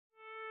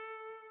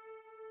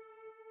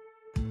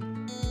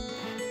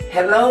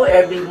Hello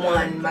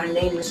everyone, my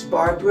name is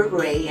Barbara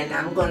Ray and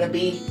I'm going to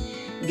be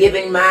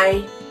giving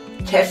my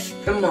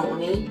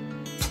testimony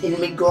in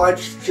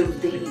regards to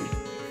the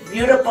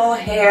beautiful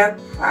hair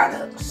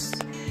products.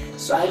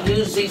 So I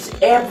use these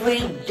every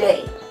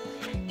day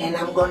and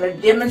I'm going to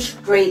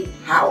demonstrate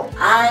how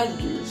I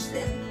use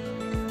them.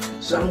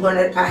 So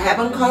I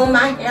haven't combed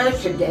my hair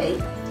today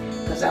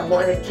because I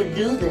wanted to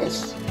do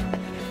this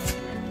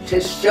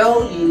to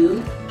show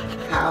you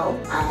how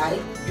I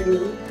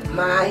do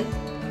my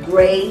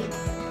gray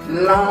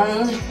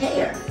long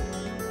hair.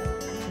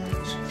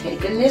 So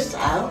taking this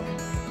out.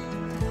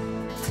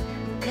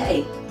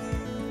 Okay,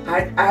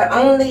 I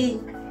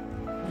only,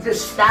 the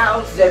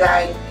styles that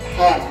I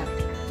have,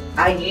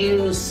 I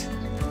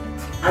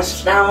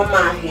style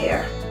my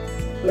hair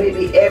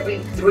maybe every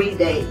 3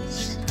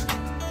 days.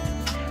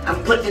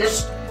 I'm putting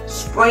this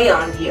spray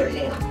on here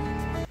now.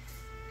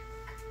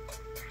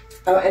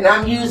 And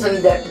I'm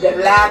using the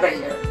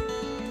lavender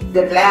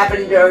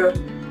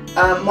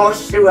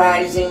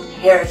moisturizing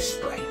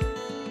hairspray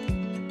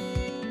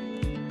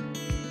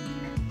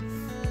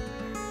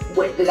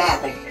with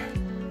lavender.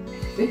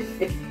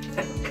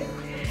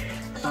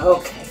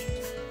 Okay.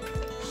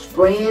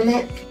 Spraying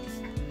it,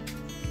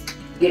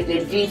 getting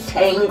it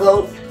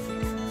detangled.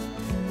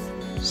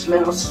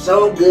 Smells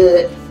so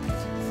good.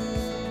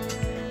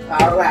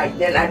 Alright,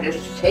 then I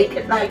just take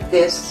it like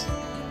this.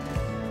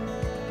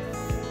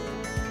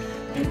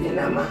 And then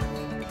I'm going to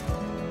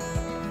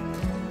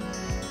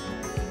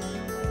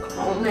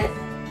comb it.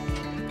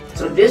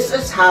 So this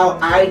is how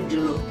I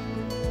do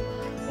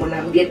when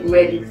I'm getting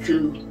ready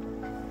to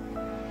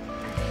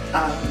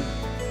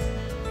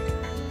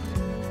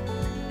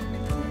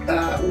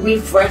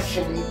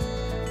refreshing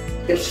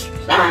the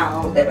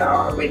style that I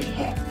already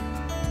have.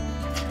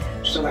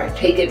 So I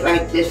take it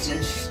like this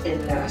in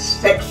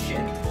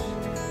sections.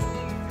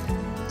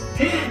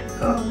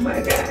 Oh my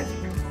God.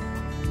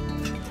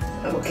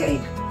 Okay.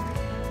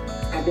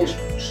 I just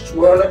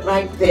swirl it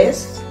like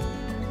this.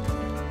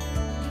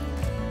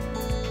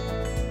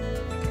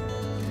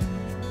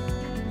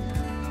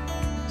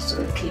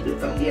 So to keep it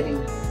from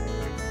getting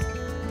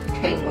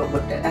tangled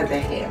with the other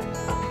hair.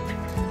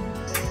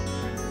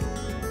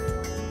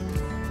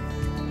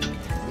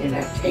 And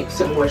I take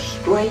some more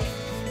spray.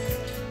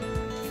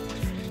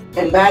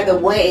 And by the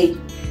way,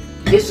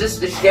 this is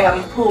the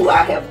shampoo.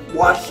 I have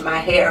washed my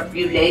hair a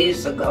few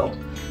days ago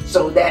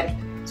so that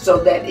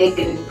it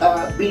can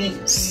be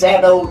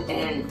settled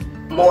and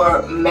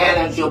more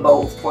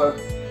manageable for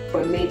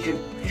me to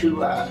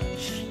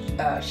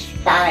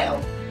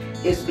style.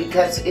 Is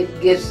because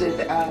it gives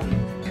it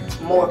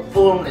more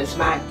fullness.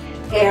 My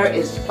hair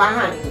is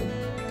fine.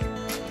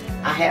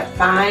 I have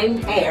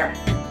fine hair,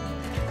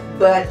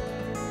 but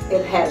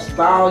it has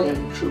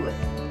volume to it.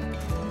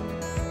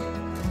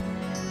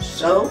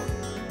 So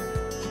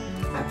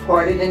I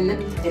part it in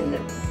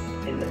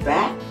the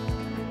back,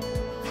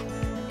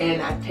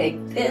 and I take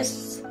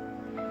this,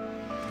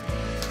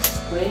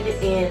 spray the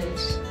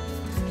ends,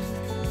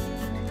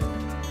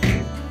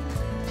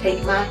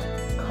 take my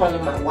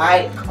comb, my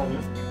wide comb,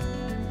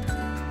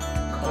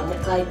 comb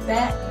it like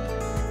that.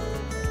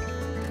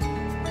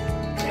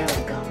 There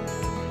we go.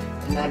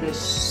 And I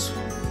just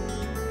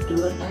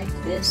do it like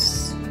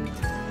this.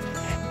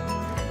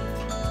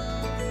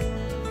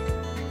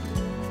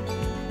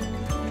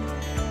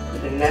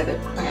 Another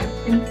clamp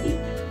in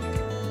here.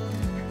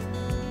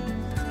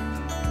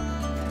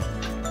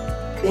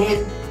 Then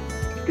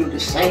do the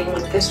same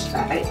with this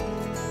side.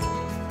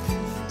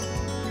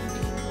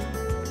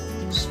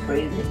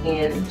 Spray the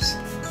ends.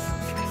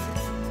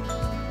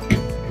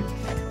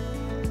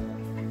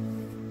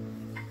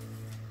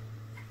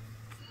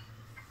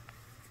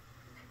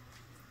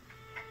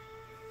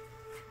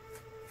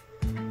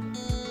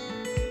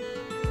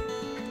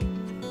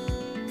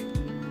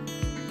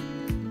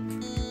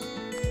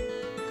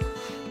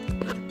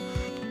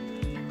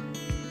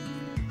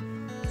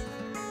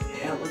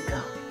 There we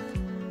go.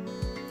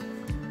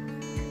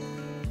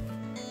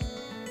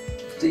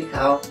 See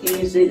how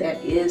easy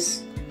that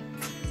is?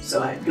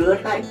 So I do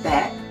it like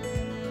that.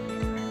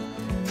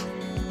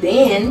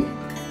 Then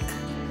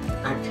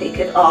I take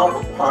it all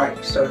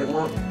apart so it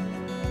won't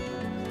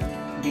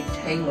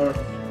detangle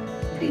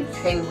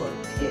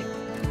it.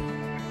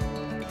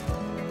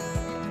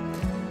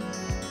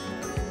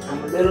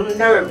 I'm a little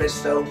nervous,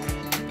 so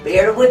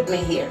bear with me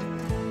here.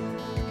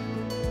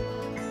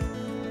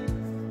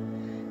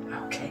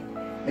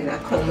 Then I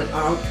comb it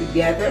all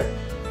together.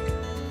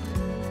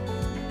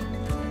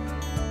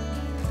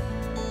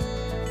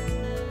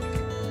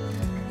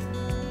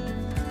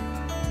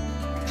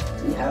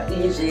 See how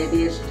easy it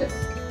is to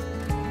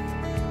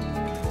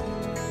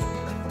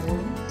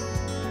comb.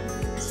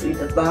 See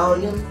the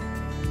volume,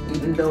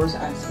 even though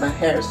my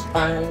hair is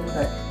fine,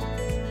 but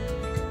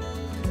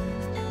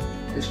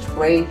the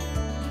spray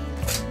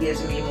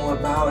gives me more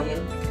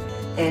volume.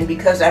 And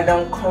because I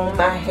don't comb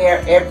my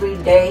hair every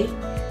day,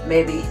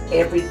 maybe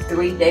every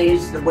 3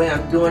 days, the way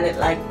I'm doing it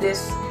like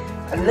this,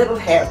 a little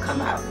hair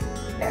come out.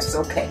 That's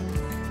okay.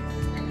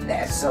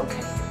 That's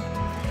okay.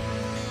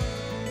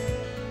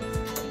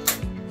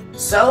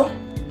 So,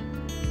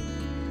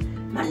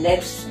 my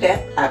next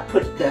step, I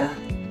put the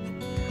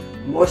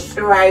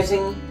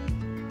moisturizing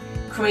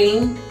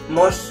cream,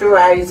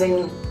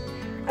 moisturizing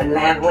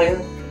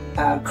lanolin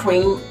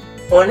cream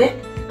on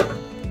it.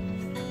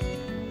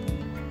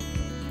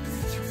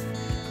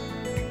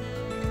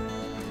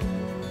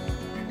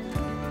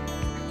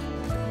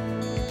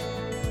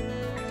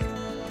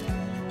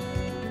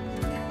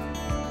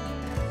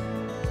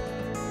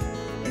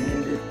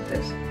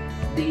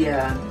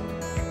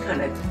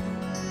 Kind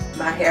of,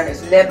 my hair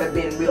has never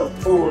been real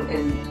full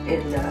in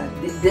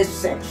this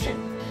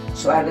section,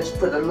 so I just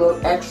put a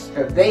little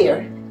extra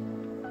there.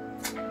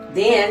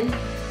 Then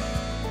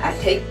I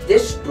take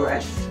this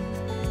brush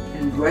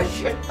and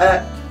brush it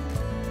up.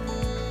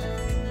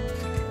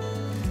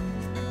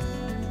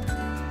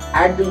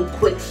 I do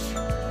quick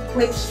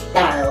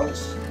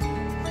styles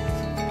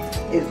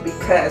is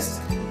because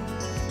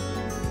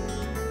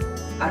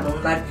I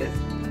don't like to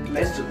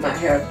mess with my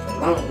hair for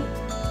long.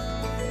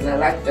 And I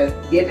like to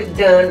get it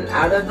done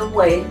out of the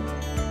way.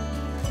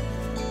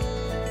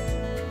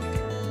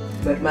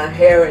 But my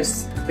hair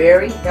is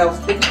very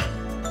healthy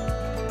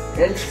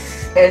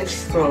and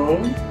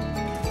strong.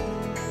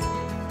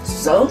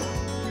 So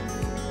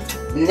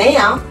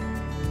now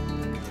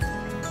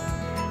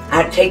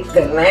I take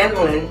the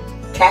lanolin,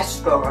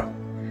 castor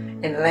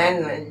and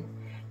lanolin,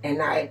 and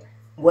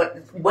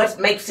what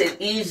makes it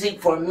easy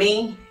for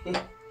me,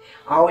 I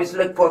always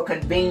look for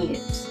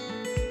convenience.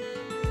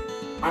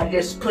 I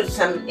just put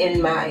some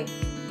in my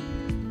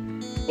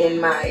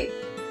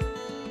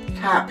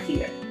top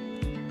here.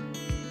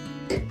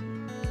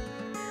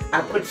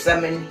 I put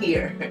some in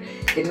here.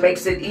 It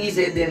makes it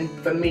easier than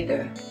for me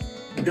to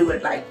do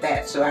it like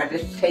that. So I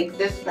just take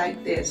this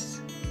like this,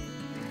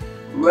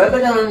 rub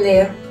it on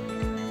there,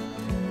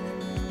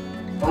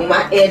 on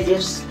my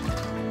edges,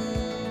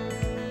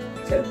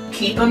 to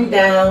keep them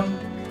down.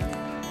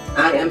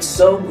 I am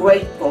so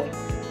grateful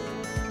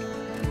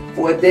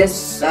for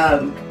this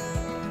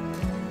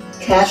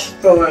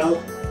castor oil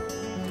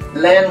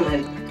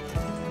lanolin,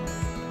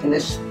 and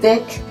it's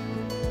thick,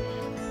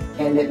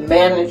 and it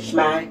manages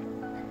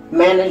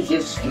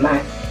my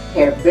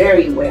hair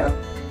very well,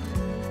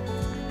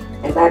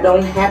 and I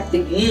don't have to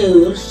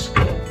use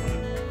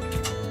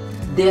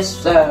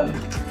this for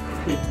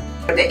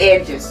the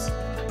edges.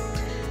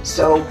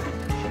 So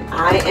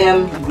I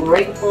am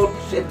grateful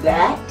for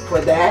that,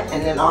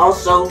 and then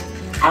also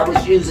I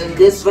was using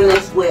this one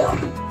as well.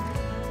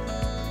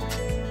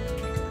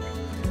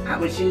 I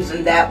was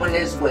using that one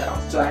as well.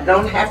 So I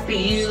don't have to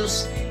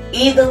use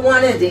either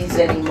one of these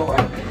anymore,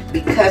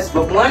 because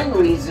for one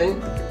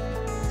reason,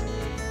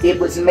 it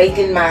was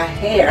making my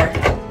hair,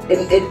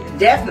 it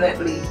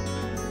definitely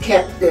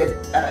kept it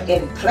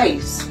in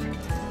place,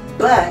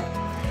 but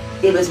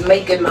it was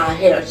making my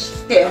hair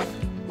stiff,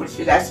 which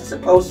that's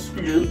supposed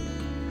to do.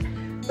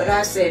 But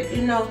I said,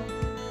 you know,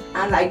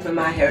 I like for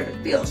my hair to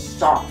feel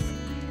soft.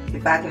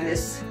 If I can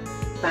just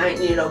find,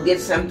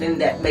 get something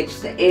that makes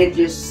the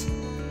edges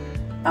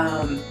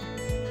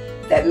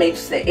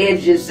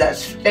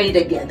stay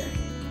together.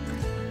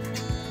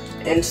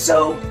 And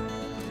so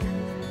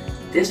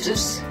this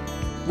is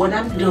what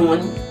I'm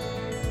doing,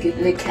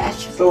 getting the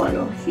castor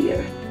oil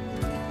here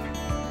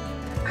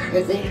out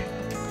of there.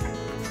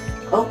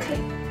 Okay,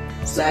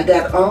 so I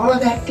got all of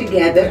that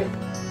together.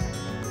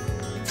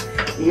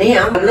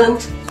 Now I'm a little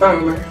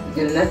firmer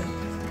than the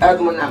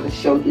other one I'm going to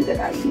show you that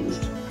I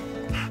used.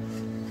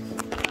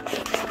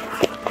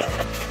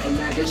 And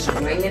I just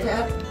bring it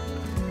up.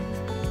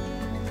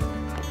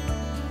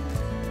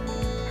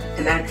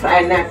 And I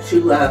try not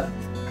to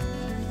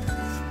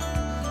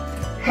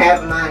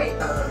have my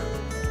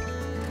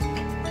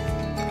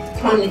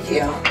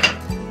ponytail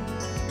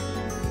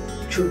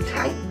too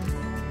tight.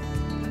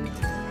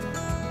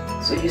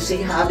 So you see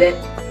how that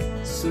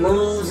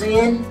smooths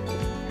in?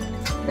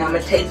 Now I'm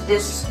going to take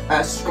this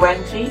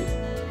scrunchie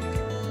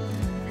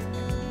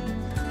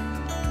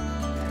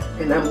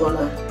and I'm going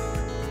to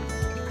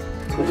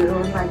put it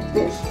on like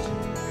this.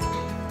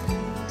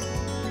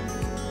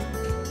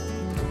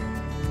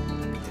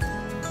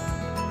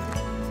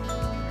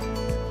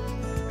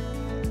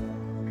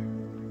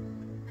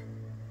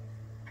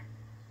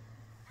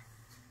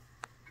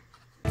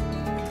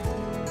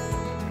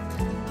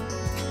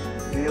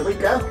 There we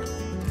go.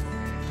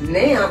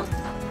 Now,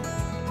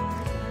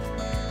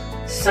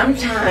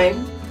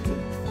 sometimes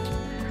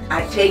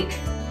I take,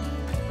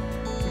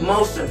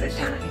 most of the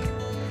time,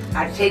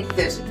 I take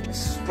this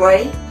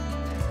spray,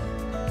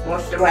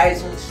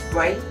 moisturizing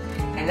spray,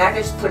 and I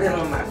just put it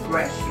on my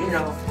brush.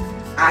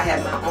 I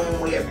have my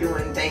own way of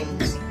doing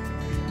things.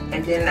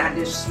 And then I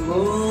just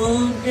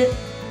smooth it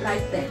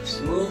like that.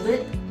 Smooth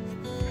it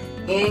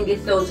and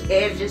get those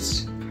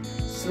edges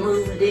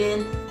smoothed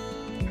in.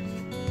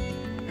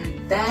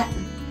 That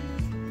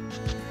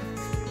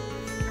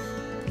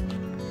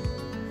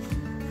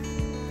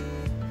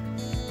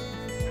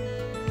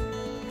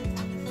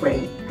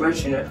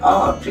brushing it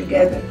all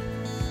together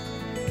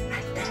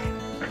like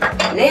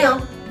that.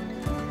 Now,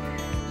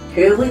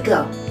 here we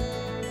go.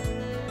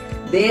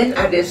 Then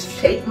I just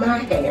take my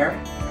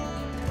hair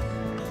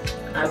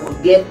I will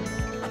get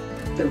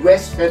the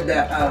rest of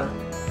the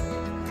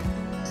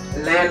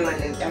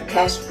lanolin,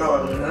 castor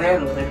oil and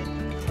lanolin,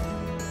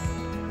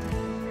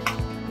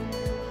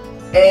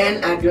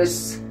 and I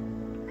just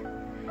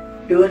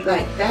do it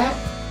like that.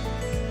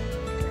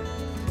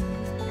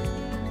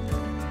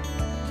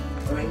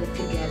 Bring it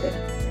together.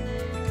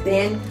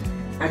 Then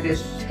I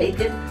just take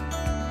it,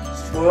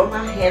 swirl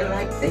my hand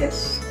like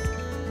this.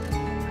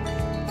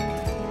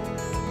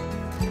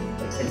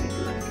 Let me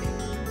do it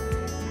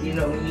again. You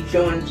know, when you're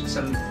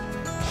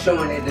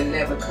showing it, it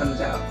never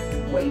comes out.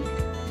 Wait.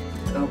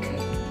 Okay.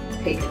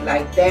 Take it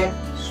like that,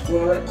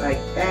 swirl it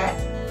like that,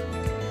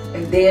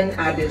 and then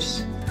I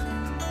just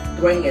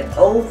bring it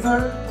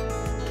over.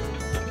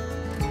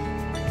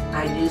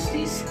 I use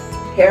these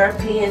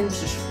hairpins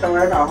to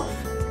start off.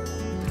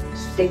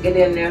 Stick it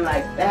in there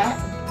like that.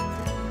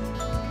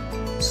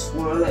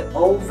 Swirl it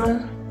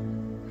over.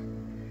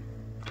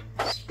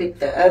 Stick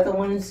the other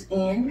ones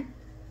in.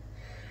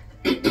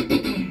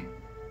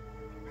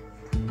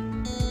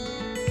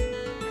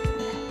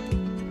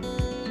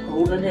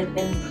 Holding it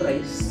in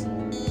place.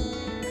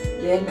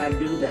 Then I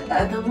do the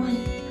other one.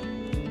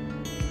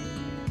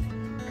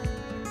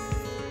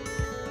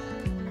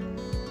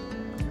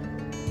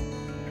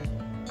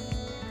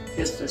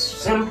 Just a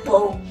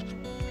simple,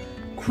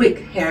 quick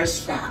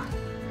hairstyle.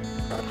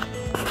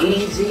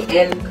 Easy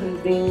and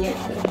convenient.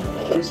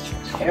 This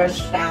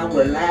hairstyle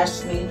will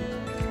last me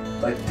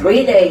for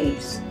 3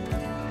 days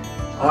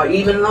or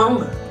even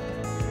longer.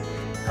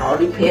 All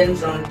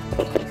depends on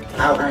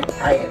how I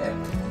tie it up.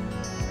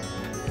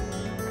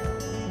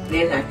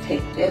 Then I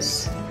take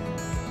this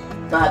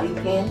bobby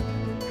pin,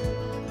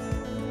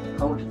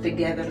 hold it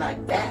together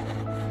like that.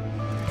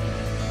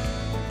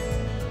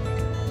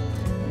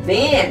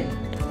 Then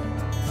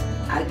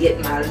I get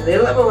my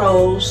Lilla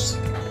rose,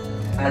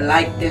 I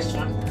like this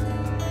one,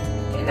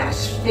 and I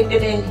stick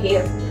it in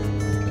here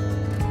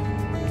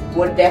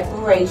for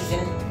decoration,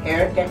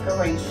 hair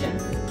decoration,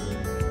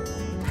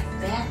 like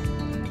that.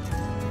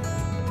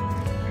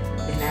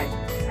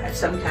 And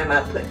sometimes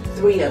I put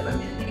 3 of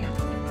them in there.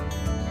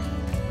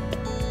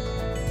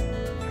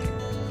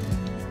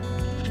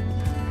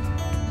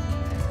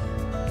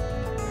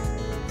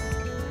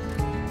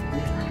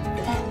 Like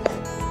that.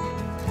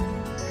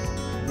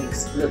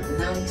 Makes it look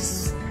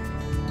nice.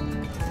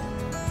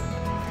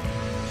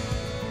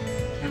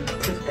 And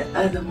put the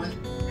other one.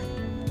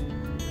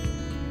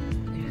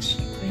 There's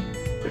 3.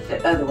 Put the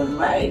other one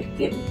right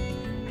in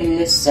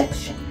this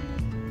section.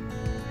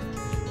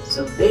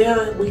 So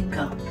there we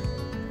go.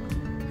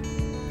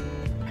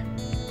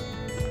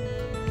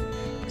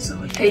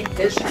 So I take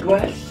this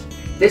brush.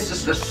 This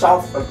is the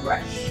sulfur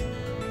brush.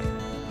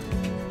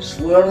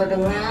 Swirl it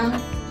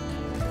around.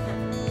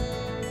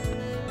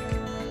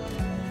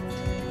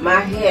 My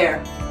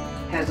hair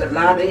has a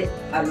lot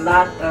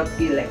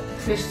of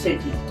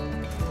electricity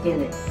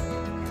in it.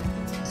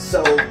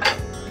 So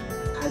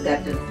I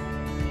got to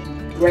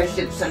brush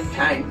it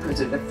sometime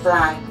because it'll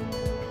fly.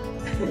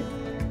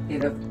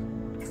 It'll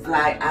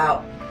fly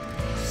out.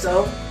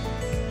 So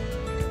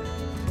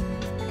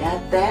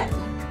got that.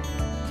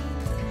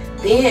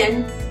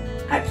 Then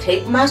I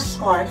take my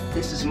scarf.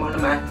 This is one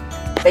of my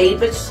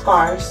favorite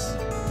scarves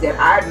that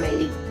I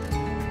made.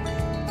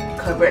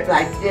 Cover it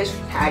like this,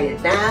 tie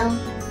it down.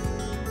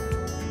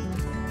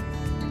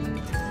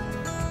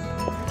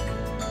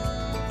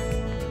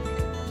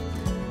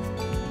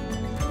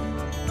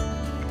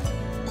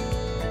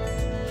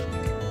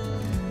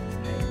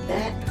 Like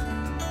that.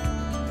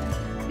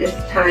 Just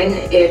tying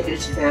the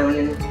edges down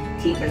and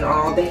keeping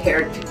all the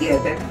hair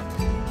together.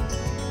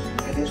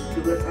 I just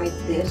do it like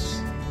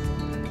this.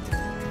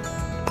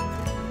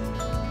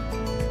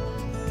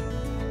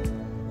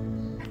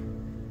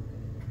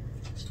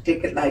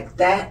 Stick it like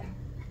that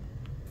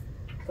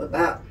for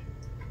about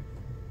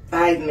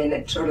 5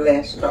 minutes or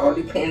less. It all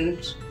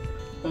depends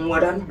on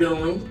what I'm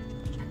doing.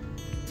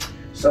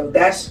 So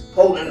that's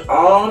holding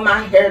all my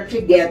hair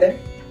together,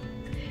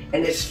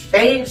 and it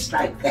stays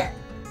like that.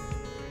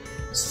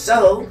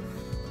 So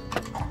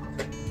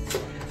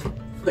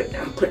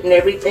I'm putting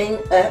everything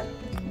up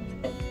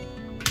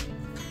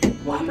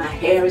while my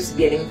hair is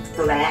getting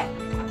flat.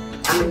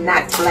 I mean,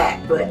 not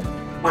flat, but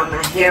while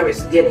my hair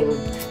is getting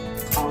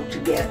all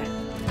together.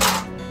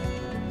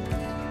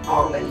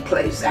 All in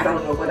place. I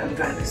don't know what I'm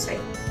trying to say.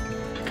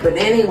 But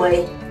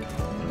anyway,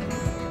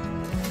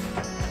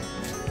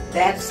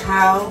 that's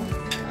how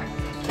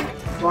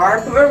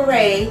Barbara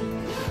Ray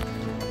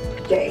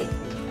Day.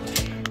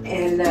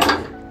 And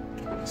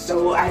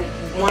so I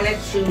wanted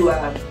to,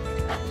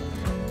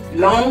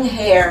 long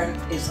hair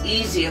is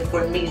easier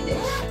for me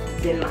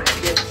than my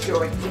just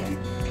short hair.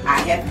 I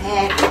have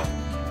had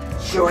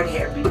short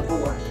hair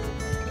before,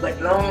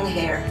 but long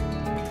hair,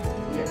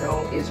 you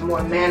know, is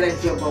more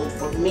manageable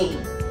for me.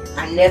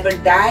 I never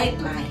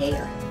dyed my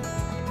hair.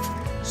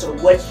 So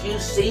what you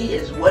see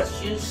is what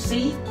you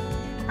see.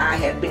 I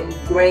have been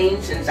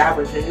graying since I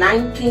was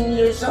 19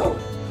 years old.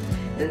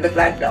 It looks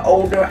like the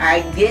older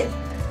I get,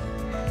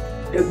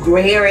 the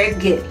grayer I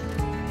get.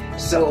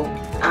 So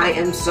I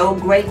am so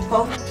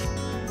grateful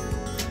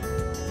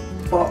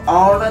for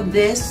all of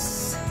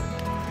this,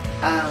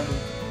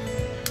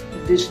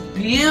 this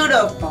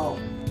beautiful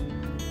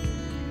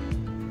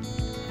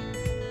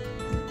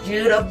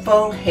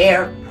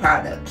hair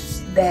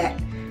products that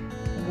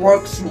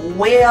works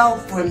well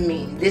for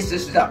me. This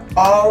is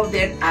all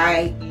that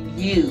I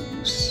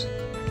use,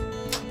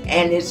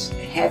 and it's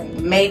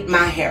have made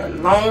my hair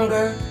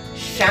longer,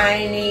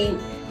 shiny,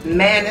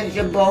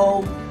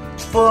 manageable,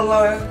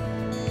 fuller,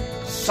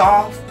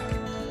 soft.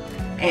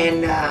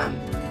 And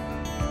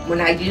when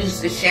I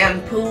use the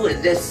shampoo,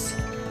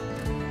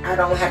 I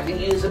don't have to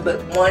use it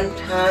but one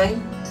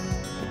time.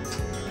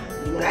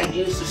 When I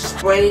use the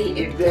spray,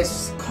 it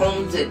just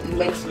combs it and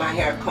makes my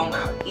hair comb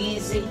out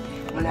easy.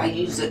 When I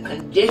use a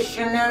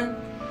conditioner,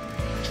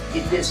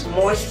 it just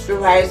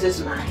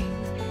moisturizes my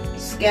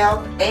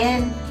scalp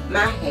and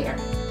my hair.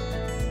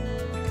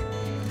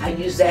 I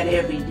use that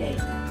every day.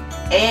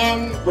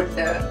 And with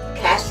the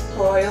castor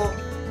oil,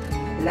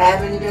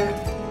 lavender,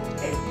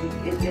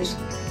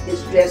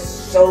 it's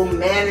just so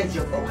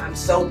manageable. I'm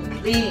so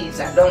pleased.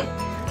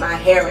 My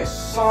hair is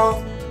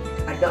soft.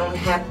 I don't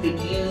have to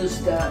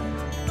use the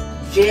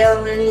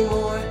gel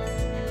anymore.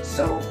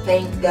 So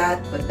thank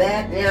God for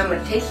that. Now I'm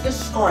going to take the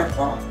scarf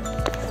off.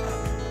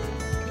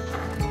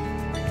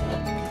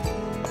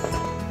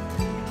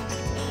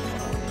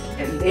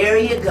 And there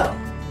you go.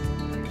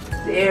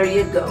 There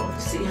you go.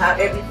 See how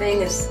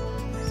everything is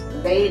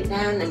laid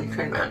down? Let me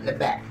turn around in the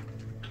back.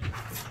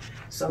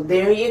 So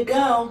there you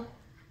go.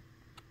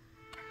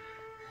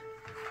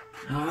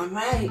 All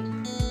right.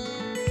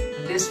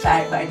 This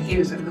side right here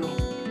is a little,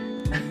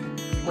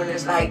 when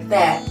it's like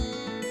that,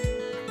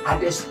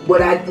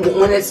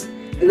 when it's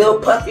a little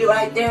puffy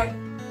right there,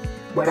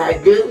 what I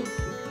do,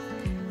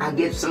 I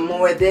get some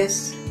more of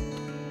this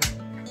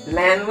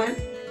lanolin,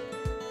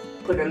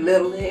 put a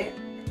little here,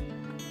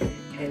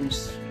 and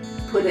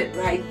put it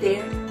right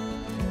there.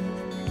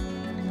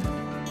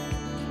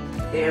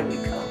 There we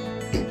go.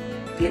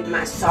 Get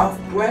my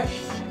soft brush,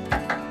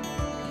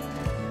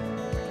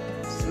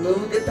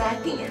 smooth it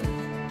back in.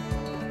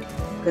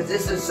 Because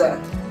this is I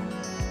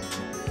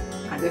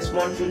just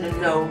want you to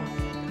know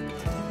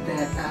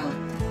that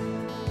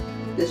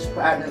these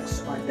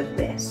products are the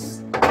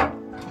best.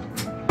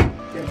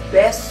 The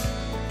best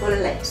for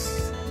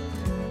less.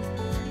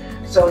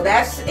 So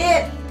that's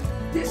it.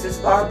 This is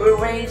Barbara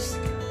Ray's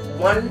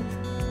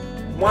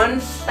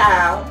one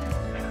style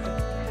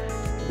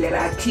that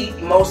I keep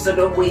most of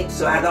the week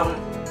so I don't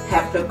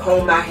have to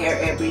comb my hair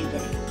every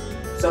day.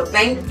 So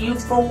thank you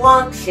for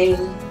watching.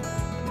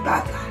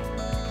 Bye-bye.